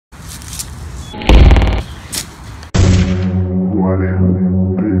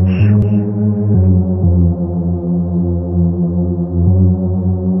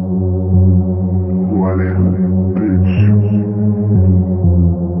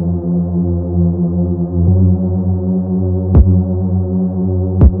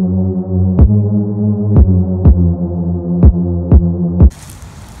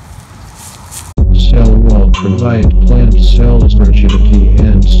Cell wall provide plant cells rigidity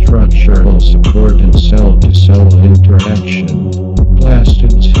and structural support in cell-to-cell interaction.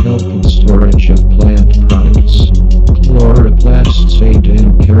 Plastids help in storage of plant products. Chloroplasts aid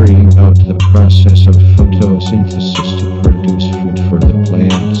in carrying out the process of photosynthesis to produce food for the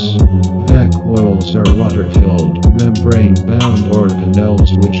plants. Vacuoles are water-filled, membrane-bound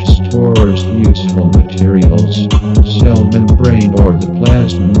organelles which stores useful materials. Cell membrane or the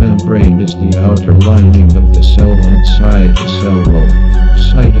plasma membrane is the outer lining of the cell inside the cell wall.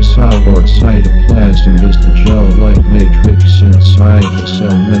 Cytosol or cytoplasm is the gel-like matrix inside the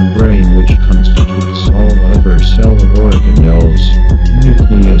cell membrane which constitutes all other cell organelles.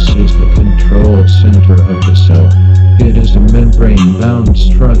 Nucleus is the control center of the cell. It is a membrane-bound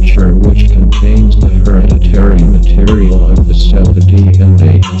structure which contains the hereditary material of the cell, the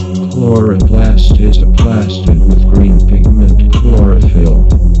DNA. Chloroplast is a plastid with green pigment chlorophyll.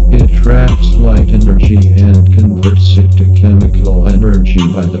 It traps light energy and converts it to chemical energy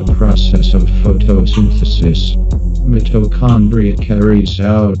by the process of photosynthesis. Mitochondria carries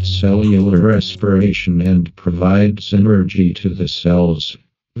out cellular respiration and provides energy to the cells.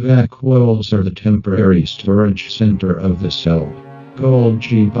 Vacuoles are the temporary storage center of the cell.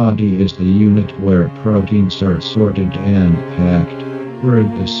 Golgi body is the unit where proteins are sorted and packed.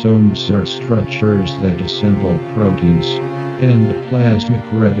 Ribosomes are structures that assemble proteins. Endoplasmic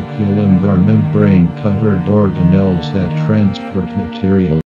reticulum are membrane-covered organelles that transport material.